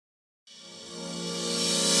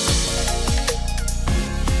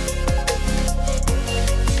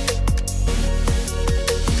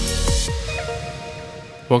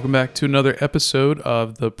Welcome back to another episode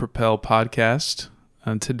of the Propel Podcast.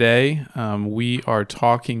 Today, we are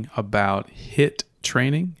talking about HIIT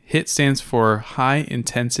training. HIIT stands for High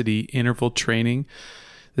Intensity Interval Training.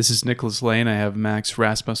 This is Nicholas Lane. I have Max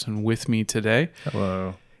Rasmussen with me today.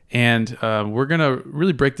 Hello. And we're going to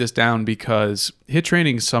really break this down because HIIT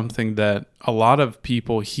training is something that a lot of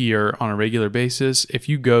people hear on a regular basis. If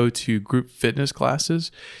you go to group fitness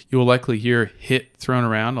classes, you will likely hear HIIT thrown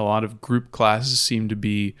around. A lot of group classes seem to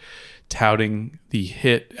be touting the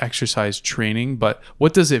HIIT exercise training, but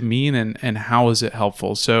what does it mean and how is it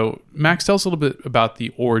helpful? So Max, tell us a little bit about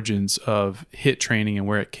the origins of HIIT training and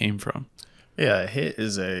where it came from. Yeah, HIIT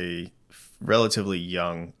is a relatively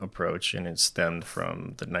young approach, and it stemmed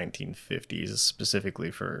from the 1950s, specifically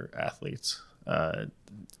for athletes.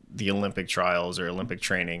 The Olympic trials or Olympic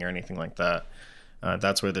training or anything like that,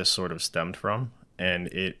 that's where this sort of stemmed from. And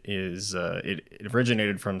it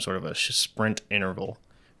originated from sort of a sprint interval,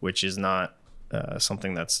 which is not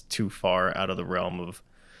something that's too far out of the realm of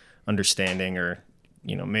understanding, or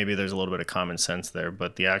maybe there's a little bit of common sense there,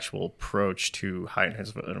 but the actual approach to high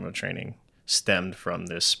intensity interval training stemmed from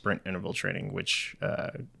this sprint interval training, which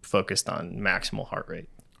focused on maximal heart rate.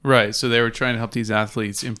 Right. So they were trying to help these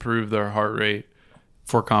athletes improve their heart rate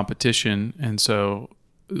for competition. And so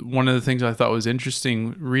one of the things I thought was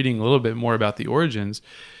interesting, reading a little bit more about the origins,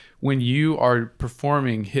 when you are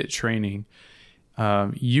performing HIIT training,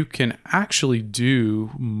 you can actually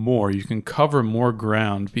do more. You can cover more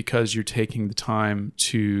ground because you're taking the time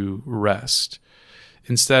to rest.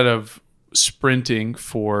 Instead of sprinting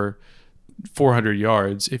for 400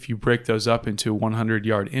 yards, if you break those up into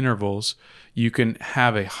 100-yard intervals, you can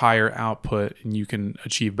have a higher output and you can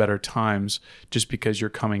achieve better times just because you're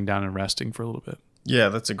coming down and resting for a little bit. Yeah,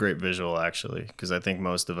 that's a great visual, actually, because I think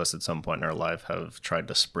most of us at some point in our life have tried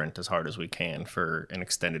to sprint as hard as we can for an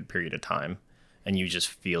extended period of time, and you just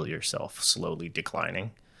feel yourself slowly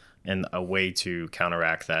declining. And a way to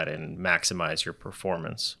counteract that and maximize your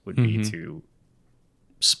performance would be to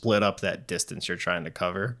split up that distance you're trying to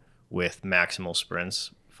cover with maximal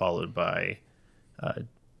sprints, followed by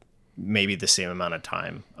maybe the same amount of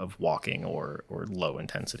time of walking or low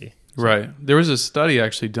intensity. So, right. There was a study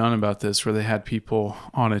actually done about this where they had people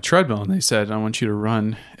on a treadmill and they said, I want you to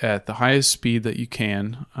run at the highest speed that you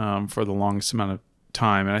can for the longest amount of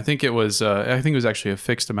time. And I think it was actually a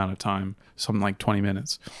fixed amount of time, something like 20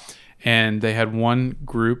 minutes. And they had one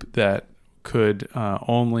group that could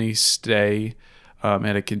only stay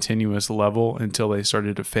at a continuous level until they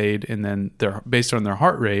started to fade, and then based on their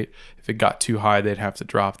heart rate, if it got too high, they'd have to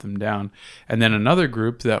drop them down. And then another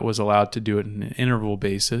group that was allowed to do it in an interval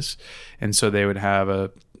basis, and so they would have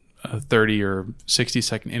a 30 or 60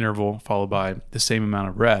 second interval followed by the same amount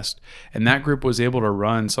of rest, and that group was able to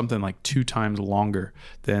run something like 2 times longer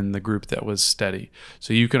than the group that was steady.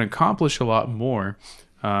 So you can accomplish a lot more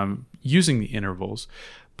using the intervals.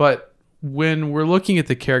 But when we're looking at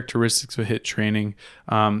the characteristics of HIIT training,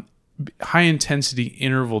 high intensity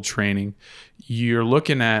interval training, you're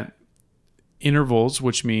looking at intervals,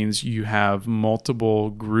 which means you have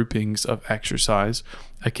multiple groupings of exercise,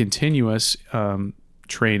 a continuous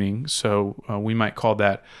training. So we might call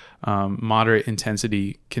that moderate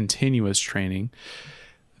intensity continuous training.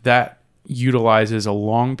 That utilizes a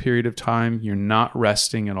long period of time. You're not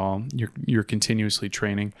resting at all. You're continuously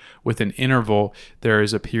training. With an interval, there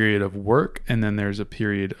is a period of work and then there's a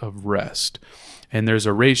period of rest. And there's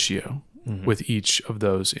a ratio with each of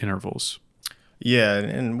those intervals. Yeah,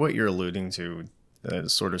 and what you're alluding to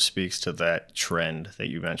sort of speaks to that trend that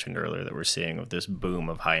you mentioned earlier that we're seeing of this boom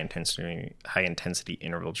of high intensity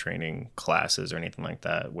interval training classes or anything like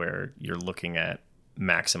that, where you're looking at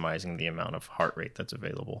maximizing the amount of heart rate that's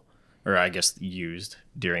available, or I guess used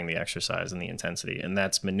during the exercise and the intensity. And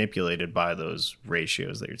that's manipulated by those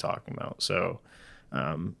ratios that you're talking about. So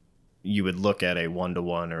you would look at a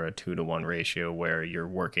 1-to-1 or a 2-to-1 ratio where you're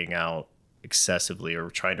working out excessively or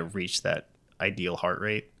trying to reach that ideal heart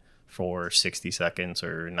rate for 60 seconds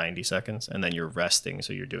or 90 seconds. And then you're resting.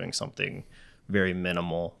 So you're doing something very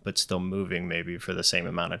minimal, but still moving maybe for the same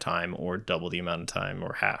amount of time or double the amount of time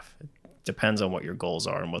or half. It depends on what your goals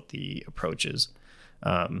are and what the approach is.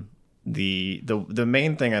 The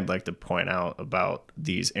main thing I'd like to point out about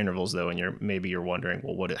these intervals, though, and you're wondering,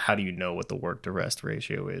 well, how do you know what the work to rest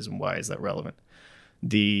ratio is and why is that relevant?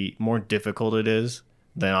 The more difficult it is,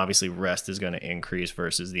 then obviously rest is going to increase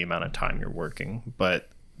versus the amount of time you're working. But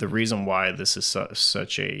the reason why this is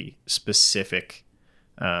such a specific,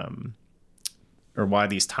 or why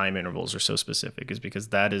these time intervals are so specific, is because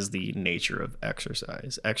that is the nature of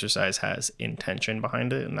exercise. Exercise has intention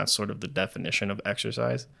behind it, and that's sort of the definition of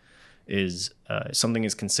exercise. is something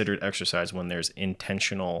is considered exercise when there's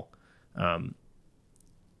intentional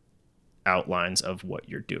outlines of what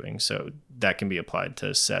you're doing. So that can be applied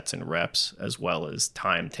to sets and reps as well as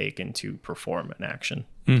time taken to perform an action.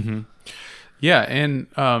 Mm-hmm. Yeah.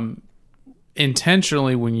 And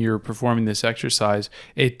intentionally, when you're performing this exercise,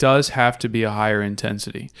 it does have to be a higher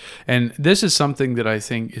intensity. And this is something that I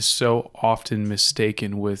think is so often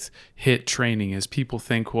mistaken with HIIT training, is people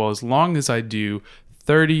think, well, as long as I do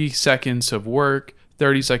 30 seconds of work,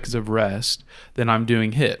 30 seconds of rest, then I'm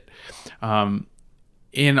doing HIIT.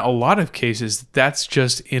 In a lot of cases, that's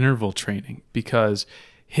just interval training, because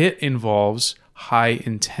HIIT involves high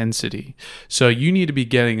intensity. So you need to be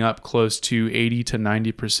getting up close to 80 to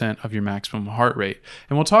 90% of your maximum heart rate.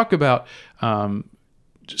 And we'll talk about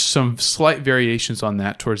some slight variations on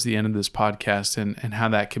that towards the end of this podcast and how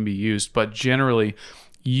that can be used. But generally,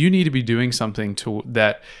 you need to be doing something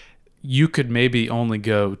that you could maybe only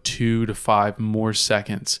go 2 to 5 more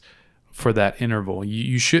seconds for that interval.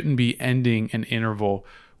 You shouldn't be ending an interval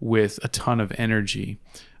with a ton of energy,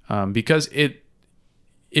 because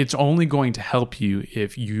it's only going to help you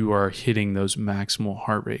if you are hitting those maximal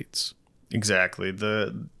heart rates. Exactly.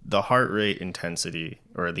 The heart rate intensity,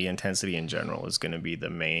 or the intensity in general, is going to be the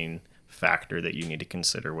main factor that you need to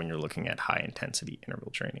consider when you're looking at high intensity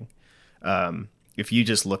interval training. If you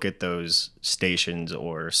just look at those stations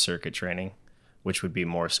or circuit training, which would be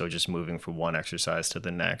more so just moving from one exercise to the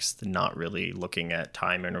next, not really looking at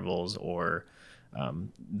time intervals or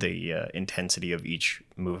the intensity of each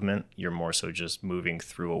movement, you're more so just moving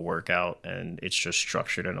through a workout, and it's just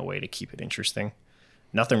structured in a way to keep it interesting.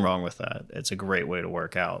 Nothing wrong with that. It's a great way to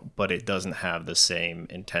work out, but it doesn't have the same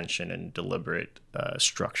intention and deliberate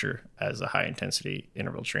structure as a high intensity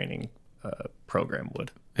interval training program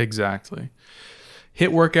would. Exactly.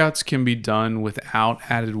 HIIT workouts can be done without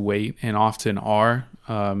added weight, and often are.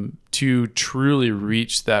 To truly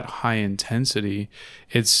reach that high intensity,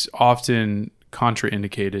 it's often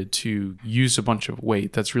contraindicated to use a bunch of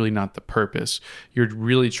weight. That's really not the purpose. You're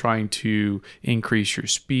really trying to increase your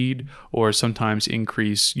speed, or sometimes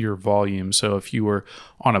increase your volume. So if you were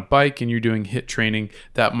on a bike and you're doing HIIT training,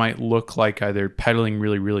 that might look like either pedaling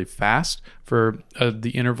really, really fast for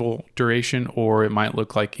the interval duration, or it might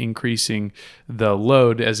look like increasing the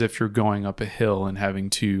load as if you're going up a hill and having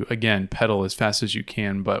to, again, pedal as fast as you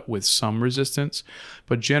can, but with some resistance.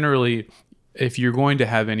 But generally, if you're going to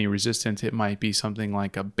have any resistance, it might be something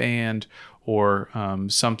like a band, or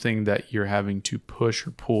something that you're having to push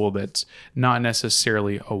or pull that's not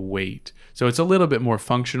necessarily a weight. So it's a little bit more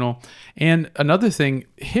functional. And another thing,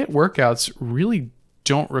 HIIT workouts really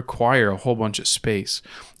don't require a whole bunch of space.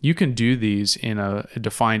 You can do these in a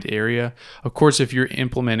defined area. Of course, if you're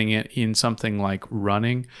implementing it in something like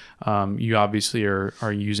running, you obviously are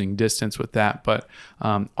using distance with that. But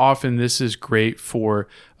often this is great for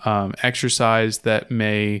exercise that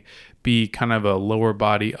may be kind of a lower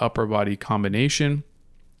body, upper body combination.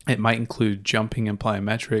 It might include jumping and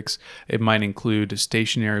plyometrics. It might include a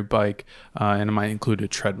stationary bike, and it might include a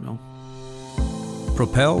treadmill.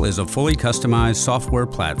 Propel is a fully customized software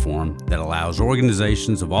platform that allows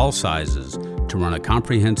organizations of all sizes to run a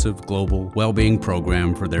comprehensive global well-being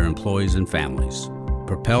program for their employees and families.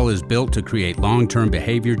 Propel is built to create long-term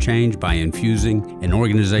behavior change by infusing an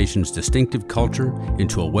organization's distinctive culture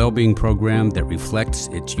into a well-being program that reflects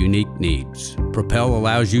its unique needs. Propel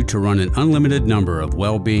allows you to run an unlimited number of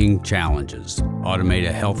well-being challenges, automate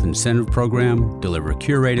a health incentive program, deliver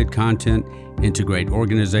curated content, integrate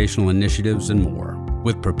organizational initiatives, and more.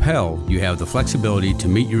 With Propel, you have the flexibility to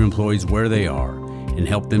meet your employees where they are and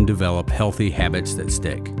help them develop healthy habits that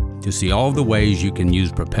stick. To see all of the ways you can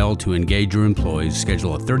use Propel to engage your employees,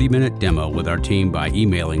 schedule a 30-minute demo with our team by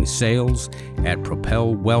emailing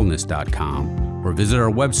sales@propelwellness.com or visit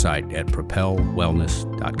our website at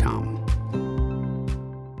propelwellness.com.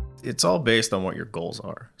 It's all based on what your goals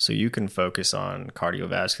are. So you can focus on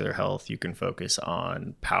cardiovascular health, you can focus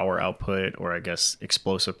on power output, or I guess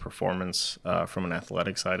explosive performance from an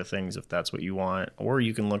athletic side of things if that's what you want, or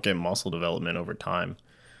you can look at muscle development over time.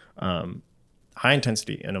 High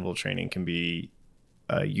intensity interval training can be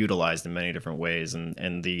utilized in many different ways,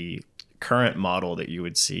 and the current model that you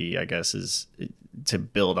would see, I guess, is to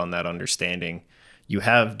build on that understanding. You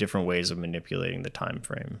have different ways of manipulating the time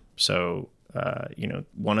frame. So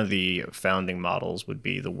one of the founding models would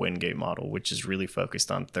be the Wingate model, which is really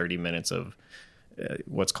focused on 30 minutes of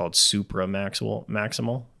what's called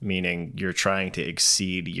supramaximal, meaning you're trying to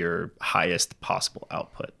exceed your highest possible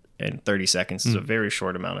output. And 30 seconds is a very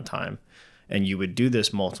short amount of time. And you would do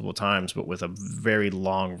this multiple times, but with a very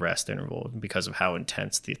long rest interval because of how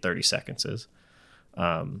intense the 30 seconds is.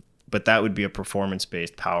 but that would be a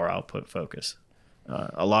performance-based power output focus.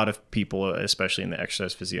 A lot of people, especially in the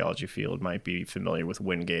exercise physiology field, might be familiar with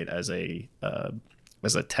Wingate as a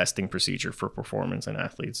testing procedure for performance in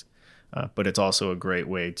athletes. But it's also a great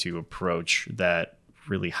way to approach that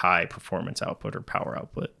really high performance output or power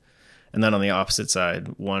output. And then on the opposite side,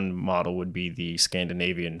 one model would be the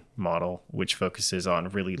Scandinavian model, which focuses on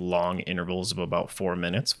really long intervals of about 4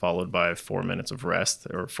 minutes, followed by 4 minutes of rest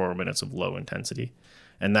or 4 minutes of low intensity.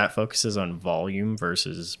 And that focuses on volume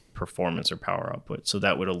versus performance or power output. So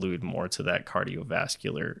that would allude more to that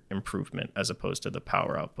cardiovascular improvement as opposed to the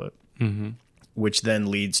power output, which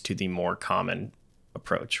then leads to the more common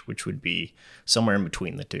approach, which would be somewhere in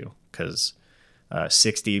between the two, because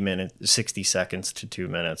 60 seconds to 2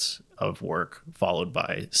 minutes of work followed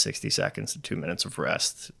by 60 seconds to 2 minutes of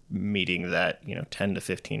rest, meeting that 10 to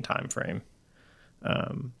 15 time frame.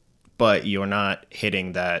 But you're not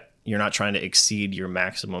hitting that. You're not trying to exceed your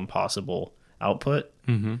maximum possible output.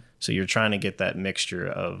 So you're trying to get that mixture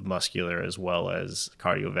of muscular as well as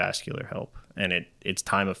cardiovascular help, and it's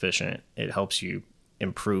time efficient. It helps you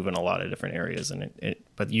improve in a lot of different areas, and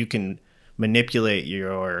but you can manipulate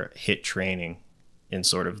your HIIT training in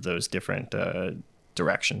sort of those different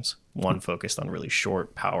directions. One focused on really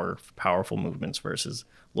short, powerful movements versus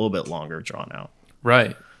a little bit longer, drawn out.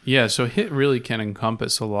 Right. Yeah. So HIIT really can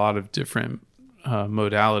encompass a lot of different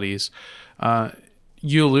modalities.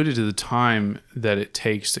 You alluded to the time that it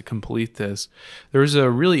takes to complete this. There was a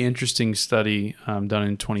really interesting study done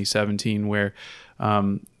in 2017 where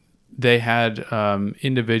they had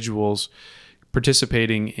individuals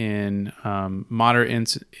participating in moderate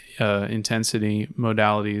intensity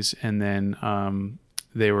modalities, and then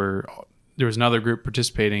there was another group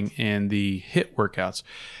participating in the HIIT workouts,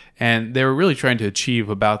 and they were really trying to achieve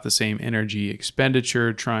about the same energy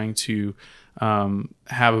expenditure, trying to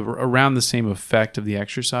have around the same effect of the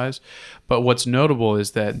exercise. But what's notable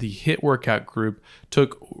is that the HIIT workout group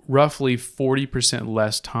took roughly 40%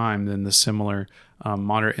 less time than the similar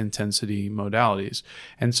moderate intensity modalities.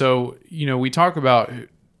 And so, we talk about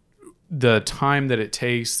the time that it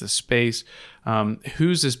takes, the space,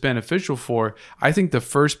 who's this beneficial for? I think the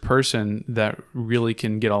first person that really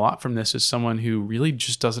can get a lot from this is someone who really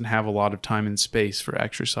just doesn't have a lot of time and space for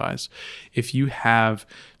exercise. If you have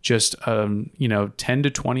just 10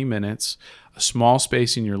 to 20 minutes, a small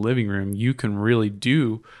space in your living room, you can really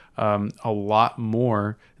do a lot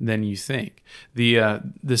more than you think. The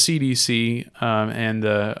CDC and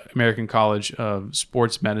the American College of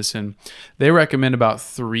Sports Medicine, they recommend about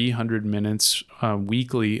 300 minutes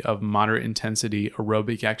weekly of moderate intensity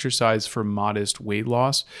aerobic exercise for modest weight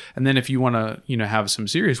loss. And then if you want to have some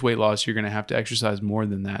serious weight loss, you're going to have to exercise more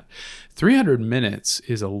than that. 300 minutes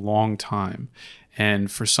is a long time.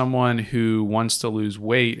 And for someone who wants to lose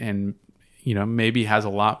weight and maybe has a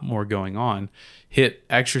lot more going on, HIIT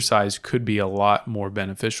exercise could be a lot more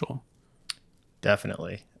beneficial.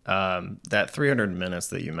 Definitely. That 300 minutes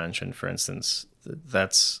that you mentioned, for instance,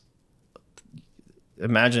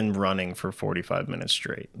 imagine running for 45 minutes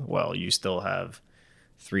straight. Well, you still have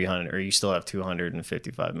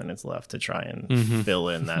 255 minutes left to try and fill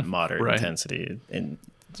in that moderate right. intensity. And,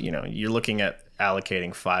 you're looking at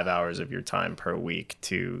allocating 5 hours of your time per week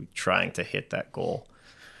to trying to hit that goal.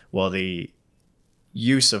 Well, the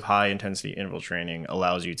use of high intensity interval training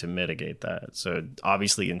allows you to mitigate that. So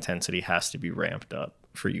obviously intensity has to be ramped up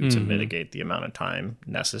for you to mitigate the amount of time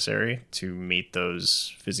necessary to meet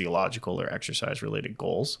those physiological or exercise related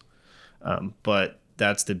goals. But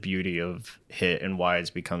that's the beauty of HIIT and why it's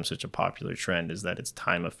become such a popular trend, is that it's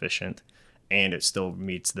time efficient and it still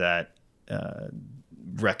meets that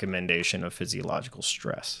recommendation of physiological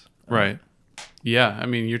stress. Right. Yeah. I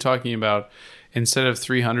mean, you're talking about, instead of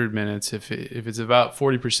 300 minutes, if it's about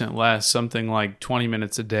 40% less, something like 20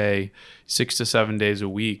 minutes a day, 6 to 7 days a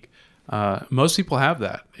week, most people have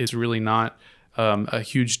that. It's really not a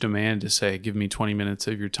huge demand to say, give me 20 minutes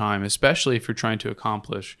of your time, especially if you're trying to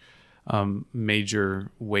accomplish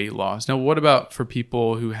major weight loss. Now, what about for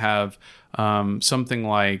people who have something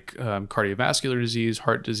like cardiovascular disease,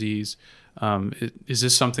 heart disease? Is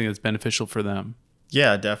this something that's beneficial for them?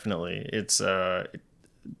 Yeah, definitely. It's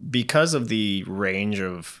because of the range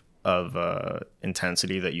of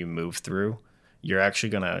intensity that you move through, you're actually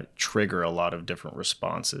going to trigger a lot of different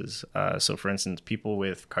responses. So for instance, people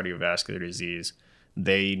with cardiovascular disease,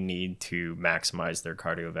 they need to maximize their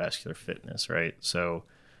cardiovascular fitness, right? So,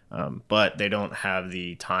 but they don't have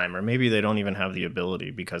the time, or maybe they don't even have the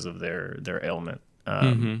ability because of their ailment,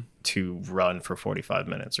 to run for 45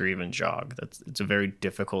 minutes or even jog. It's a very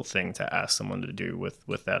difficult thing to ask someone to do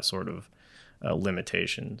with that sort of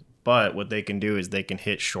limitation. But what they can do is they can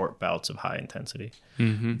hit short bouts of high intensity.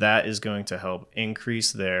 Mm-hmm. That is going to help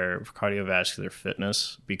increase their cardiovascular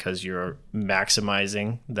fitness because you're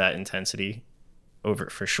maximizing that intensity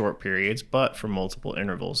for short periods, but for multiple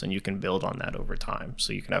intervals, and you can build on that over time.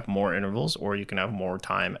 So you can have more intervals, or you can have more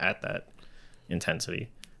time at that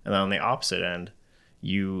intensity. And then on the opposite end,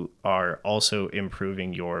 you are also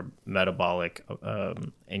improving your metabolic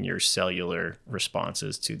and your cellular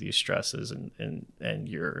responses to these stresses and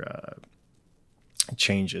your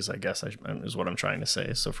changes, I guess is what I'm trying to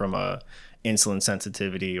say. So from a insulin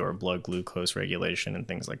sensitivity or blood glucose regulation and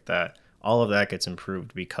things like that, all of that gets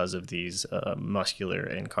improved because of these muscular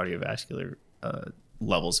and cardiovascular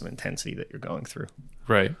levels of intensity that you're going through.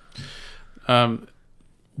 Right.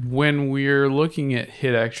 When we're looking at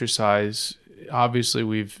HIIT exercise, obviously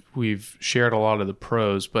we've shared a lot of the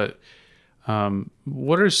pros, but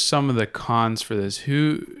what are some of the cons for this?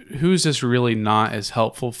 Who's this really not as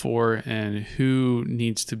helpful for, and who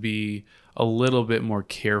needs to be a little bit more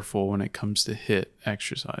careful when it comes to HIIT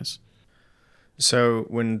exercise? So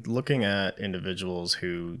when looking at individuals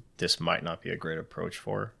who this might not be a great approach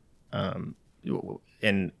for,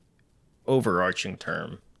 an overarching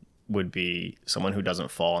term would be someone who doesn't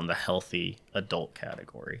fall in the healthy adult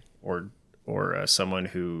category, or someone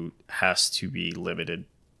who has to be limited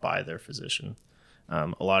by their physician.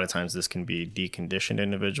 A lot of times this can be deconditioned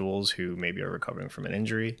individuals who maybe are recovering from an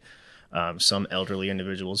injury, some elderly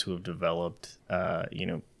individuals who have developed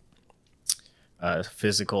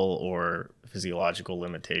physical or physiological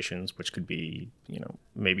limitations, which could be,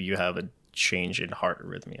 maybe you have a change in heart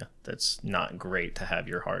arrhythmia that's not great to have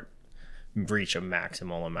your heart reach a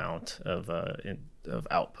maximal amount of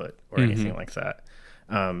output or Mm-hmm. anything like that.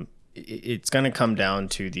 It's going to come down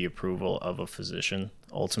to the approval of a physician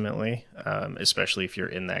ultimately, especially if you're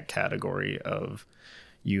in that category of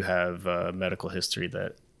you have medical history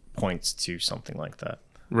that points to something like that.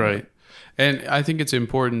 Right. And I think it's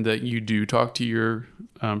important that you do talk to your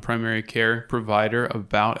primary care provider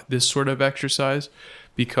about this sort of exercise,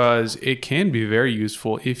 because it can be very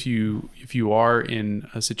useful if you are in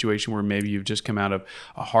a situation where maybe you've just come out of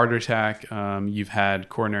a heart attack, you've had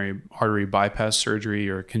coronary artery bypass surgery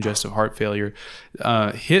or congestive heart failure.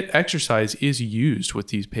 HIIT exercise is used with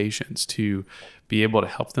these patients to be able to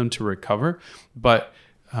help them to recover, but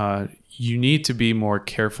you need to be more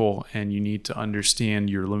careful and you need to understand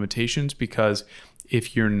your limitations, because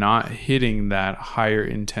if you're not hitting that higher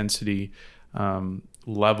intensity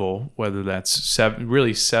level, whether that's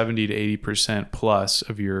really 70 to 80% plus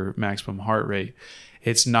of your maximum heart rate,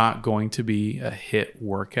 it's not going to be a HIIT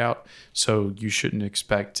workout. So you shouldn't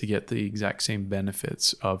expect to get the exact same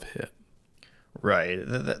benefits of HIIT. Right.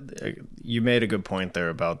 You made a good point there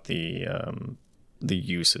about the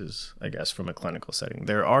uses, I guess, from a clinical setting.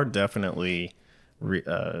 There are definitely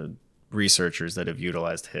researchers that have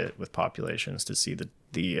utilized HIIT with populations to see the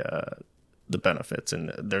benefits,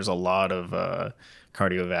 and there's a lot of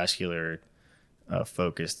cardiovascular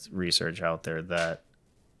focused research out there that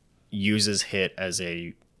uses HIIT as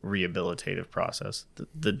a rehabilitative process.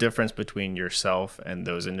 The difference between yourself and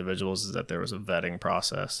those individuals is that there was a vetting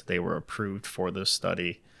process. They were approved for this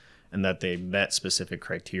study, and that they met specific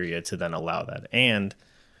criteria to then allow that. And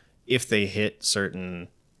if they hit certain,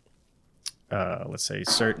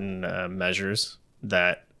 measures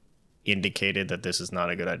that indicated that this is not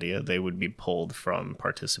a good idea, they would be pulled from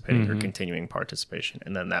participating or continuing participation,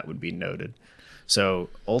 and then that would be noted. So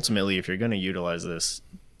ultimately, if you're going to utilize this,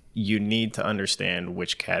 you need to understand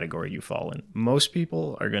which category you fall in. Most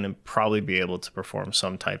people are going to probably be able to perform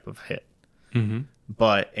some type of HIIT. Mm-hmm.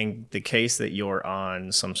 But in the case that you're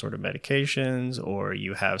on some sort of medications or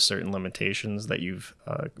you have certain limitations that you've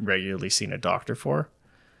regularly seen a doctor for,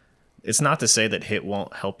 it's not to say that HIIT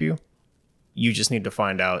won't help you. You just need to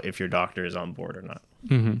find out if your doctor is on board or not.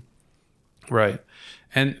 Mm-hmm. Right.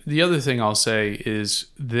 And the other thing I'll say is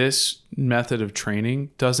this method of training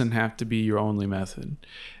doesn't have to be your only method.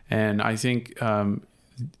 And I think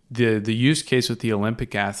the use case with the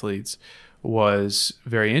Olympic athletes was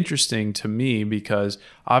very interesting to me, because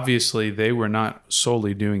obviously they were not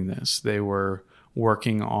solely doing this. They were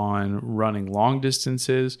working on running long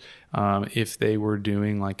distances. If they were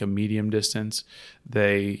doing like a medium distance,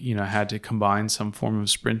 they had to combine some form of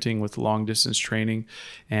sprinting with long distance training.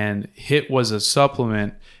 And HIIT was a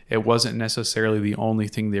supplement. It wasn't necessarily the only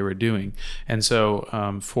thing they were doing. And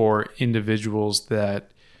so for individuals that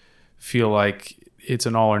feel like it's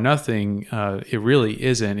an all or nothing, it really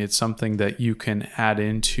isn't. It's something that you can add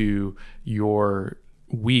into your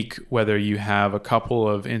week, whether you have a couple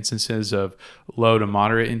of instances of low to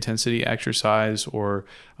moderate intensity exercise, or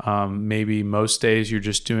maybe most days you're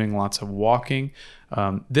just doing lots of walking,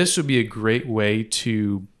 this would be a great way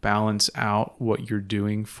to balance out what you're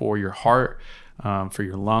doing for your heart, for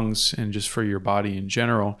your lungs, and just for your body in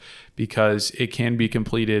general, because it can be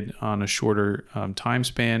completed on a shorter time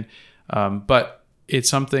span. But it's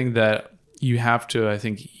something that you have to, I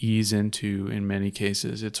think, ease into in many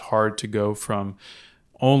cases. It's hard to go from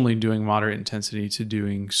only doing moderate intensity to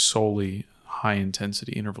doing solely high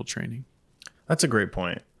intensity interval training. That's a great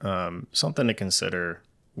point. Something to consider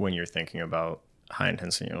when you're thinking about high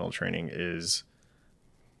intensity interval training is,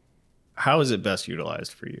 how is it best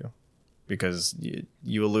utilized for you? Because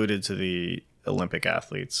you alluded to the Olympic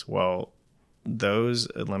athletes. Well, those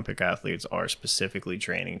Olympic athletes are specifically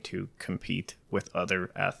training to compete with other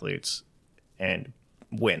athletes and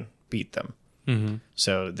beat them. Mm-hmm.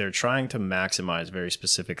 So they're trying to maximize very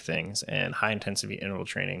specific things, and high intensity interval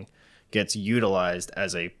training gets utilized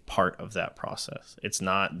as a part of that process. It's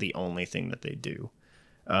not the only thing that they do.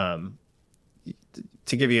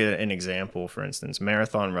 To give you an example, for instance,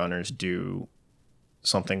 marathon runners do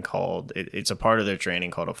something called, it's a part of their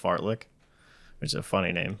training called a fartlek, which is a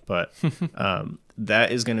funny name, but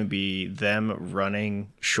that is going to be them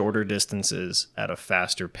running shorter distances at a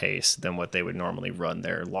faster pace than what they would normally run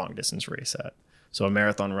their long distance race at. So a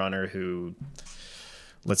marathon runner who,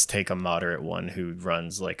 let's take a moderate one, who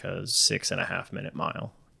runs like a 6.5 minute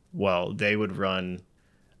mile. Well, they would run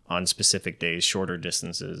on specific days shorter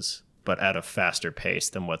distances, but at a faster pace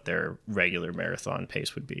than what their regular marathon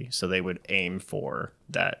pace would be. So they would aim for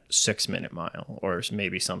that 6 minute mile, or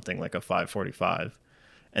maybe something like a 5:45.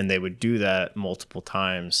 And they would do that multiple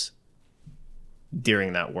times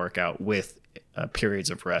during that workout with periods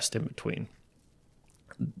of rest in between.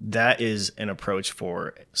 That is an approach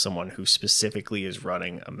for someone who specifically is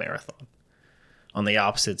running a marathon. On the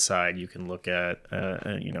opposite side, you can look at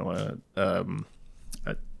a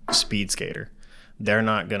speed skater. They're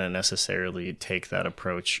not going to necessarily take that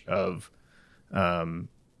approach of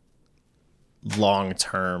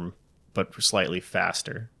long-term, but slightly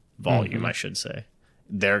faster volume, mm-hmm. I should say.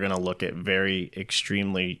 They're going to look at very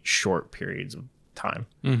extremely short periods of time.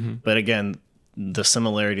 Mm-hmm. But again, the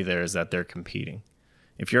similarity there is that they're competing.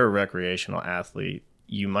 If you're a recreational athlete,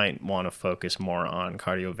 you might want to focus more on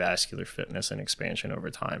cardiovascular fitness and expansion over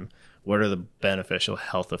time. What are the beneficial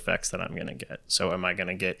health effects that I'm going to get? So am I going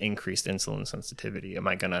to get increased insulin sensitivity? Am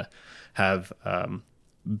I going to have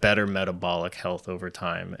better metabolic health over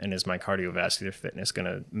time? And is my cardiovascular fitness going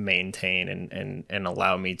to maintain and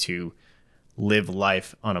allow me to live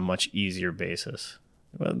life on a much easier basis?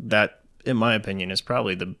 Well, that, in my opinion, is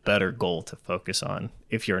probably the better goal to focus on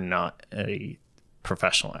if you're not a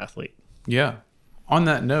professional athlete. Yeah. On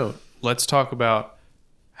that note, let's talk about,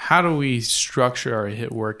 how do we structure our HIIT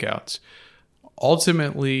workouts?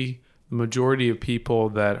 Ultimately, the majority of people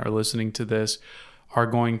that are listening to this are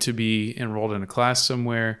going to be enrolled in a class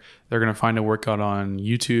somewhere. They're going to find a workout on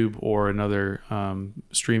YouTube or another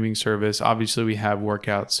streaming service. Obviously, we have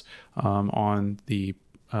workouts on the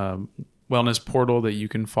wellness portal that you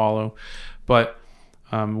can follow. But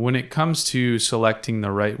when it comes to selecting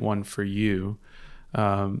the right one for you,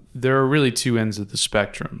 there are really two ends of the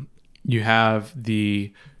spectrum. You have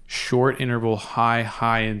the short interval,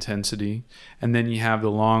 high intensity, and then you have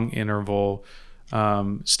the long interval,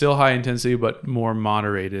 still high intensity, but more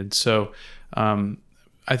moderated. So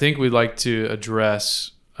I think we'd like to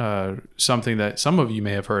address something that some of you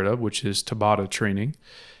may have heard of, which is Tabata training.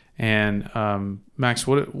 And Max,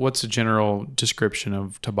 what's a general description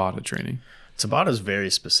of Tabata training? Tabata is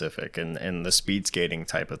very specific, and the speed skating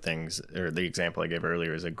type of things, or the example I gave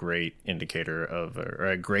earlier, is a great indicator of, or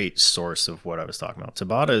a great source of what I was talking about.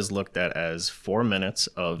 Tabata is looked at as 4 minutes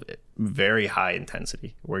of very high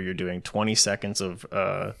intensity, where you're doing 20 seconds of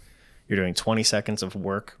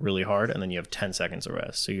work really hard, and then you have 10 seconds of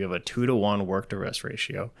rest. So you have a 2-to-1 work to rest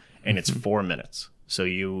ratio, and it's 4 minutes.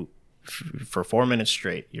 So for 4 minutes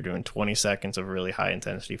straight, you're doing 20 seconds of really high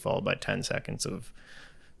intensity, followed by 10 seconds of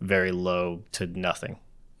very low to nothing.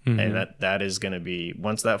 Mm-hmm. And that is going to be,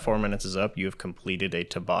 once that 4 minutes is up, you have completed a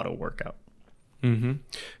Tabata workout. Mm-hmm.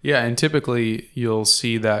 Yeah, and typically you'll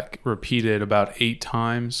see that repeated about 8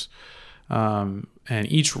 times. And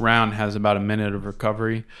each round has about a minute of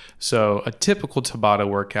recovery. So a typical Tabata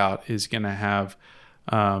workout is going to have,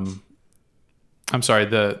 the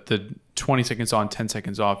 20 seconds on, 10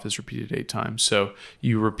 seconds off is repeated 8 times. So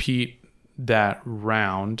you repeat that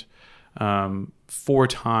round 4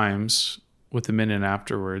 times with a minute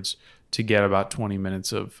afterwards to get about 20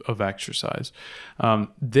 minutes of exercise.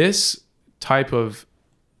 This type of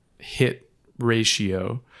HIIT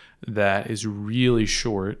ratio that is really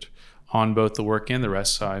short on both the work and the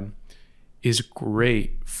rest side is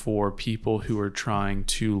great for people who are trying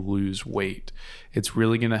to lose weight. It's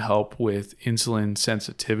really going to help with insulin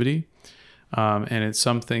sensitivity. And it's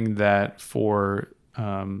something that for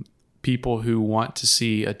people who want to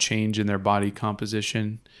see a change in their body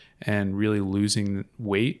composition and really losing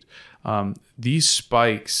weight, these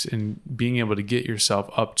spikes and being able to get yourself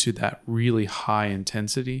up to that really high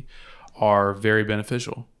intensity are very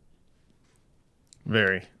beneficial.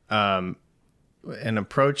 Very. An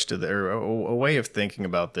approach to a way of thinking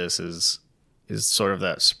about this is sort of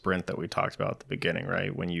that sprint that we talked about at the beginning,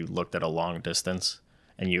 right? When you looked at a long distance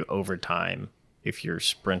and you over time, if you're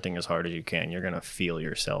sprinting as hard as you can, you're going to feel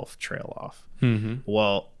yourself trail off. Mm-hmm.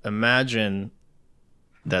 Well, imagine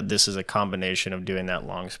that this is a combination of doing that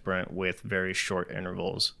long sprint with very short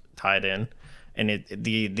intervals tied in. And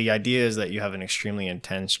the idea is that you have an extremely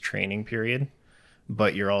intense training period,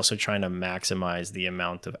 but you're also trying to maximize the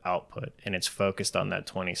amount of output, and it's focused on that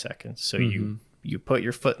 20 seconds. So you put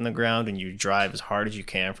your foot in the ground and you drive as hard as you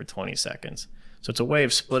can for 20 seconds. So it's a way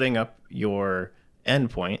of splitting up your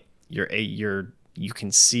endpoint. You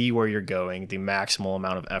can see where you're going. The maximal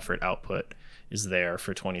amount of effort output is there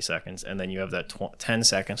for 20 seconds. And then you have that 10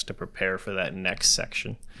 seconds to prepare for that next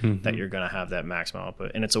section that you're going to have that maximum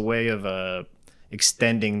output. And it's a way of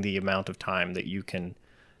extending the amount of time that you can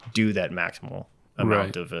do that maximal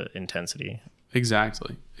amount of intensity.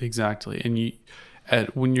 Exactly. And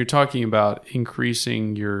when you're talking about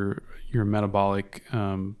increasing your metabolic,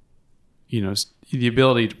 the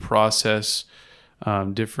ability to process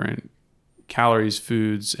different calories,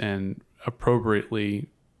 foods, and appropriately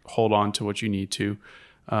hold on to what you need to,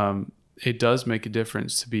 it does make a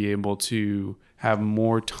difference to be able to have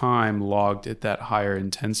more time logged at that higher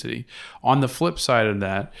intensity. On the flip side of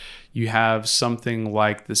that, you have something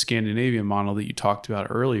like the Scandinavian model that you talked about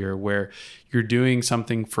earlier, where you're doing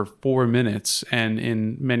something for 4 minutes, and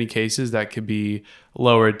in many cases that could be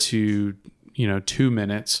lowered to 2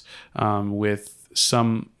 minutes with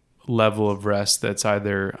some level of rest that's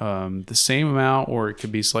either the same amount or it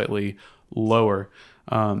could be slightly lower.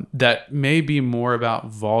 That may be more about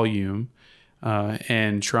volume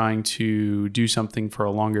and trying to do something for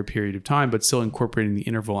a longer period of time, but still incorporating the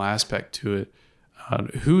interval aspect to it.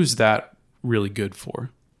 Who's that really good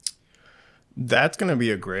for? That's going to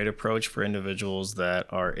be a great approach for individuals that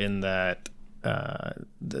are in that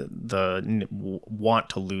the want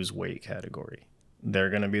to lose weight category.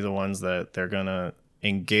 They're going to be the ones that they're going to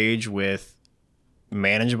engage with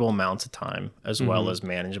manageable amounts of time as well as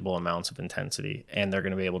manageable amounts of intensity, and they're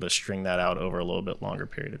going to be able to string that out over a little bit longer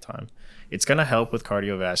period of time. It's going to help with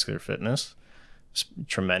cardiovascular fitness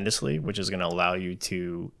tremendously, which is going to allow you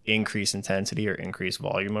to increase intensity or increase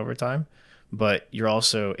volume over time, but you're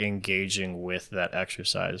also engaging with that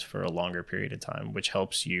exercise for a longer period of time, which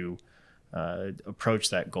helps you approach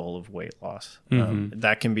that goal of weight loss.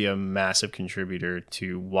 That can be a massive contributor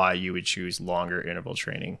to why you would choose longer interval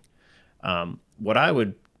training.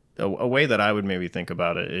 A way that I would maybe think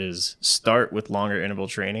about it is start with longer interval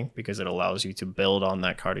training, because it allows you to build on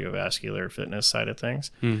that cardiovascular fitness side of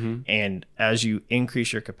things. And as you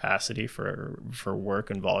increase your capacity for work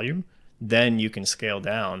and volume, then you can scale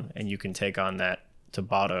down and you can take on that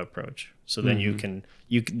Tabata approach. So then you can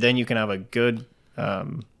have a good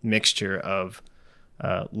mixture of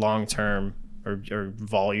long-term or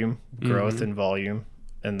volume growth and volume,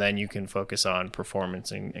 and then you can focus on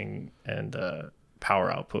performance and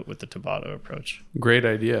power output with the Tabata approach. Great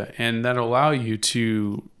idea. And that'll allow you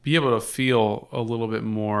to be able to feel a little bit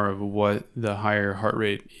more of what the higher heart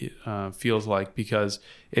rate feels like, because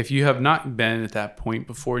if you have not been at that point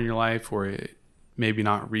before in your life, or maybe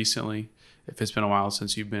not recently, if it's been a while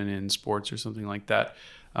since you've been in sports or something like that,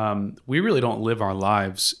 we really don't live our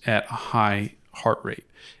lives at a high heart rate.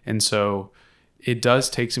 And so it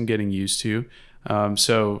does take some getting used to.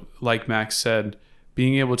 So like Max said,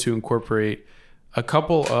 being able to incorporate a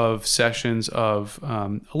couple of sessions of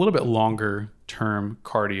a little bit longer term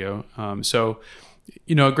cardio.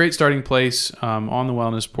 A great starting place on the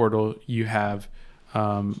wellness portal, you have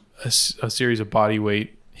a series of body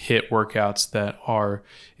weight HIIT workouts that are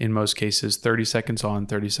in most cases 30 seconds on,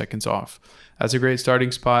 30 seconds off. That's a great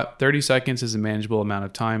starting spot. 30 seconds is a manageable amount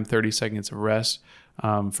of time. 30 seconds of rest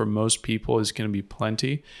for most people is going to be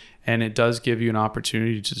plenty. And it does give you an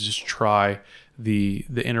opportunity to just try the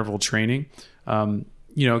interval training. A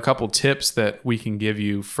couple tips that we can give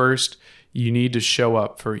you. First, you need to show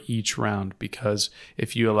up for each round, because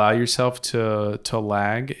if you allow yourself to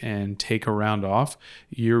lag and take a round off,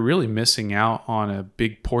 you're really missing out on a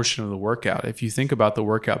big portion of the workout. If you think about the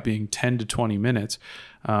workout being 10 to 20 minutes,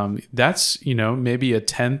 that's, maybe a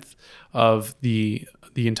tenth of the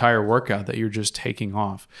entire workout that you're just taking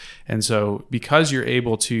off. And so because you're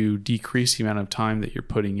able to decrease the amount of time that you're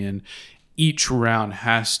putting in, each round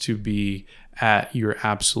has to be at your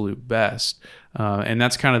absolute best. And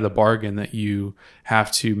that's kind of the bargain that you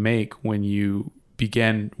have to make when you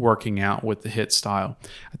begin working out with the HIIT style.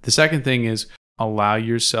 The second thing is allow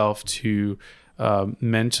yourself to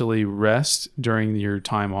mentally rest during your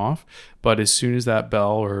time off. But as soon as that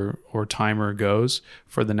bell or timer goes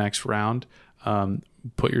for the next round,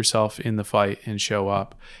 put yourself in the fight and show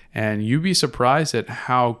up. And you'd be surprised at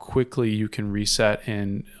how quickly you can reset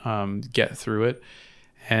and get through it.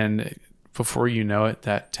 And before you know it,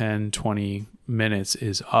 that 10, 20 minutes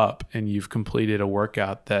is up and you've completed a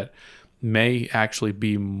workout that may actually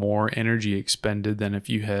be more energy expended than if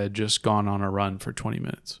you had just gone on a run for 20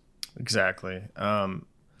 minutes. Exactly.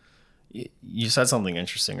 You said something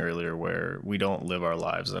interesting earlier where we don't live our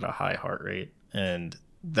lives at a high heart rate. And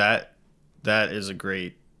that is a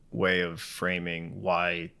great way of framing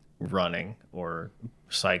why running or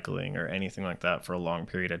cycling or anything like that for a long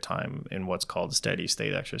period of time in what's called steady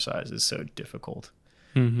state exercise is so difficult.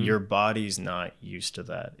 Mm-hmm. Your body's not used to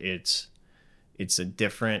that. It's a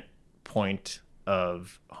different point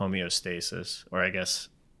of homeostasis, or I guess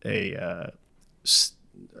a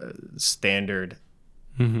standard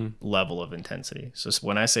level of intensity. So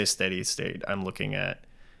when I say steady state, I'm looking at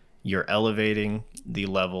you're elevating the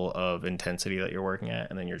level of intensity that you're working at,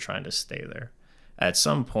 and then you're trying to stay there. At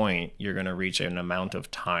some point, you're going to reach an amount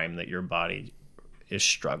of time that your body is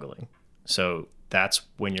struggling. So that's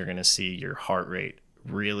when you're going to see your heart rate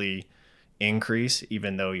really increase,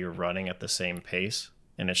 even though you're running at the same pace.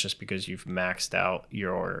 And it's just because you've maxed out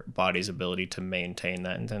your body's ability to maintain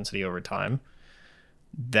that intensity over time.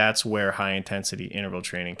 That's where high intensity interval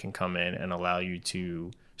training can come in and allow you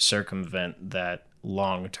to circumvent that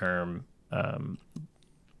long-term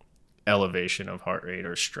elevation of heart rate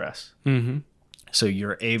or stress. Mm-hmm. So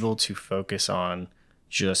you're able to focus on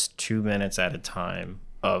just 2 minutes at a time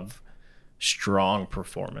of strong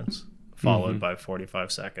performance, followed by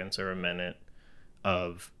 45 seconds or a minute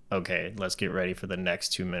of, okay, let's get ready for the next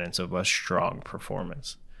 2 minutes of a strong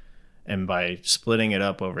performance. And by splitting it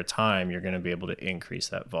up over time, you're going to be able to increase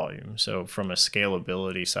that volume. So from a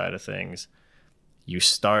scalability side of things, you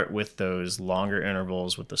start with those longer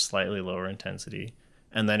intervals with the slightly lower intensity.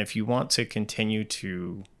 And then if you want to continue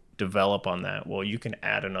to develop on that, well, you can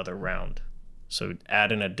add another round. So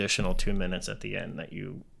add an additional 2 minutes at the end that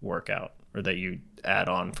you work out, or that you add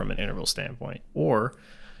on from an interval standpoint. Or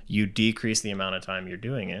you decrease the amount of time you're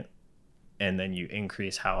doing it, and then you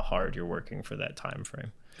increase how hard you're working for that time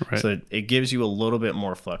frame. Right. So it gives you a little bit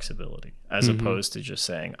more flexibility, as opposed to just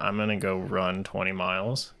saying, I'm going to go run 20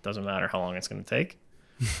 miles. Doesn't matter how long it's going to take.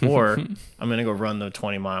 Or I'm going to go run the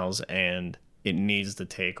 20 miles and it needs to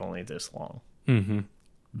take only this long. Mm-hmm.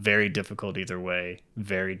 Very difficult either way.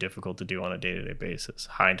 Very difficult to do on a day-to-day basis.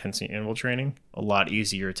 High intensity interval training, a lot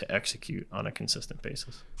easier to execute on a consistent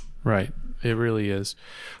basis. Right. It really is.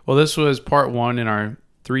 Well, this was part 1 in our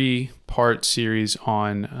 3-part series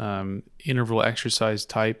on interval exercise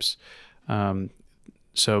types.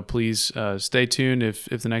 So please stay tuned if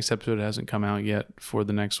the next episode hasn't come out yet for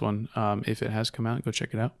the next one. If it has come out, go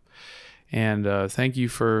check it out. And thank you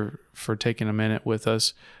for taking a minute with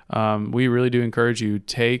us. We really do encourage you,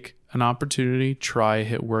 take an opportunity, try a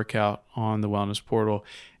HIIT workout on the Wellness Portal,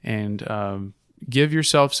 and give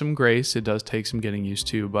yourself some grace. It does take some getting used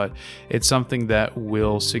to, but it's something that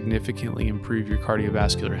will significantly improve your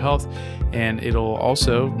cardiovascular health, and it'll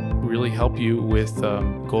also really help you with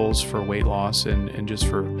goals for weight loss and just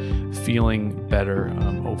for feeling better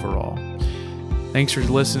overall. Thanks for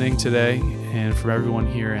listening today, and from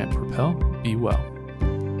everyone here at Propel, be well.